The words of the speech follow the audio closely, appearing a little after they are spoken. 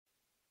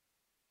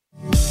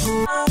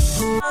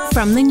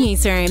From the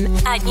newsroom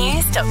at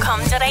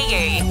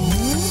news.com.au.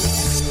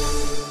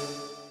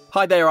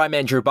 Hi there, I'm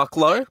Andrew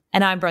Bucklow.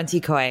 And I'm Bronte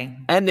Coy.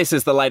 And this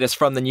is the latest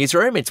from the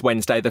newsroom. It's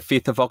Wednesday, the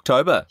 5th of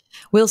October.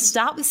 We'll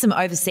start with some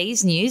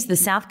overseas news. The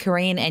South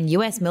Korean and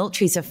US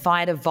militaries have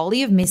fired a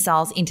volley of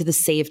missiles into the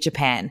Sea of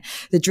Japan.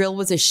 The drill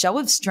was a show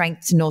of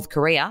strength to North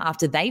Korea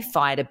after they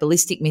fired a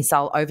ballistic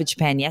missile over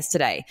Japan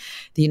yesterday.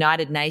 The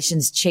United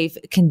Nations chief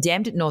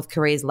condemned North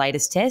Korea's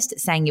latest test,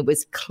 saying it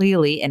was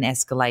clearly an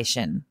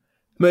escalation.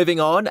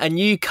 Moving on, a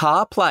new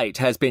car plate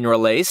has been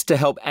released to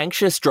help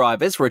anxious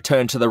drivers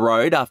return to the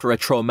road after a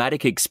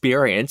traumatic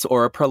experience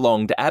or a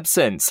prolonged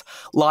absence.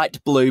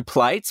 Light blue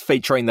plates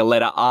featuring the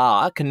letter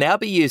R can now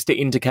be used to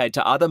indicate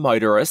to other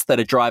motorists that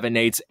a driver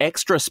needs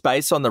extra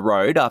space on the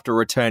road after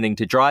returning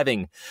to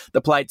driving. The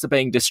plates are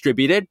being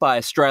distributed by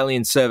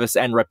Australian service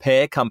and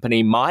repair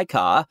company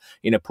MyCar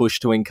in a push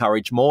to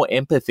encourage more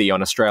empathy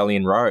on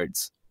Australian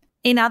roads.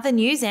 In other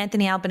news,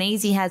 Anthony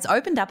Albanese has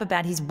opened up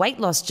about his weight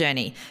loss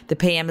journey. The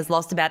PM has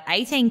lost about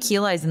 18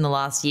 kilos in the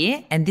last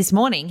year, and this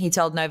morning he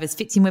told Nova's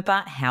Fitzy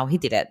Whipper how he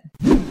did it.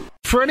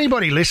 For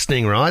anybody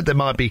listening, right, that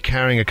might be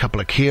carrying a couple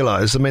of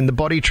kilos, I mean, the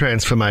body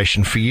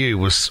transformation for you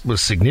was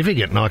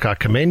significant. Like, I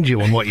commend you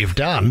on what you've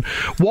done.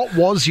 What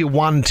was your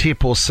one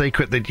tip or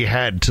secret that you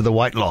had to the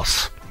weight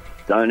loss?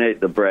 Don't eat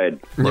the bread.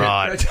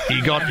 Right.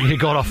 You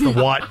got off the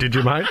white, did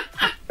you, mate?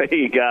 There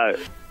you go.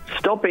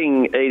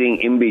 Stopping eating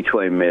in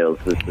between meals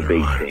is the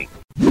big thing.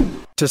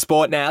 To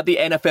sport now, the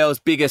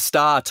NFL's biggest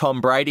star, Tom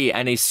Brady,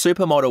 and his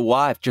supermodel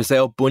wife,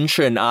 Gisele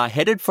Bündchen, are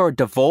headed for a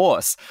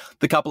divorce.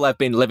 The couple have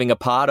been living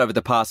apart over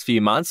the past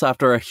few months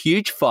after a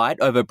huge fight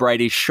over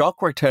Brady's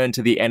shock return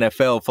to the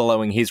NFL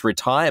following his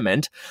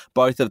retirement.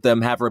 Both of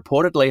them have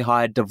reportedly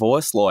hired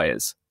divorce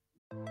lawyers.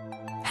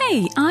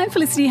 Hey, I'm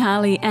Felicity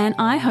Harley and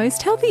I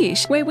host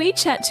Healthyish, where we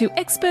chat to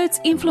experts,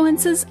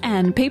 influencers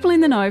and people in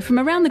the know from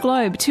around the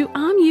globe to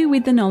arm you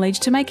with the knowledge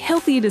to make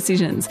healthier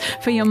decisions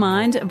for your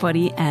mind,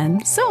 body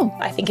and soul.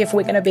 I think if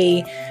we're going to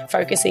be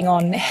focusing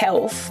on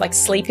health, like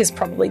sleep is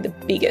probably the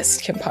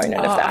biggest component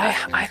of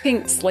that. I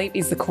think sleep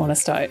is the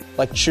cornerstone.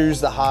 Like,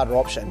 choose the harder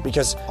option,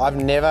 because I've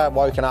never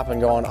woken up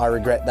and gone, I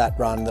regret that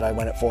run that I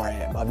went at 4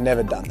 a.m. I've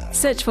never done that.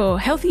 Search for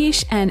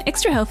Healthyish and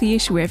Extra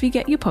Healthyish wherever you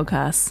get your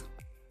podcasts.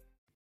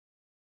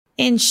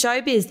 In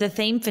showbiz, the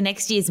theme for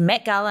next year's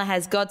Met Gala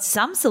has got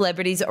some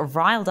celebrities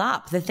riled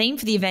up. The theme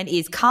for the event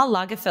is Karl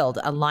Lagerfeld,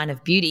 a line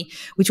of beauty,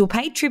 which will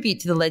pay tribute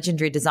to the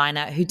legendary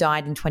designer who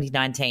died in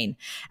 2019.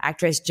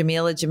 Actress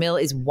Jamila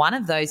Jamil is one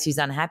of those who's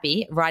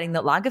unhappy, writing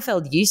that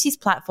Lagerfeld used his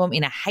platform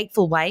in a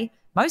hateful way,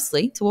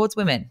 mostly towards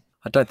women.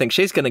 I don't think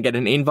she's going to get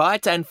an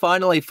invite. And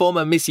finally,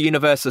 former Miss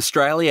Universe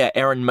Australia,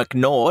 Erin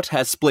McNaught,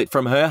 has split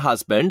from her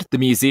husband, the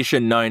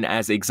musician known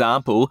as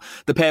Example.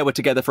 The pair were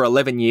together for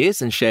 11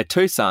 years and share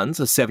two sons,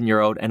 a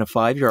 7-year-old and a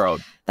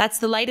 5-year-old. That's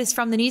the latest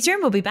from the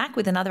newsroom. We'll be back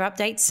with another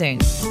update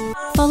soon.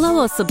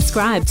 Follow or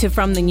subscribe to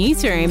From the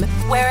Newsroom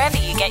wherever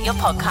you get your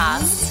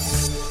podcasts.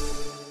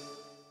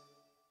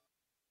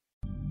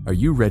 Are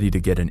you ready to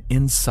get an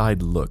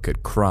inside look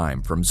at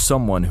crime from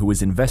someone who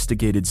has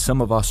investigated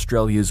some of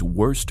Australia's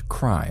worst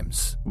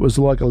crimes? It was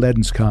like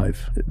Aladdin's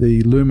Cave.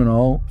 The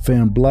luminol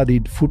found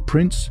bloodied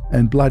footprints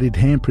and bloodied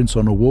handprints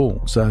on a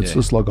wall, so it's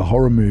just like a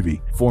horror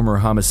movie. Former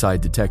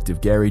homicide detective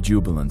Gary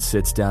Jubilant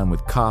sits down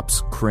with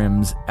cops,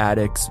 crims,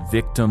 addicts,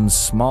 victims,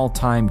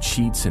 small-time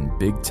cheats and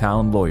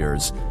big-town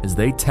lawyers as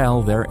they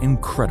tell their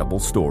incredible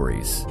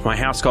stories. My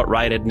house got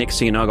raided. Next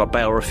thing you know, I got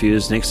bail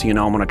refused. Next thing you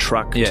know, I'm on a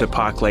truck to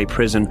Parklea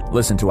Prison.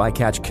 Listen to I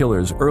Catch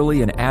Killers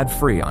early and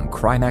ad-free on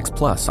Crimex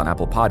Plus on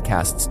Apple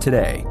Podcasts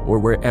today or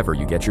wherever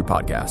you get your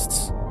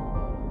podcasts.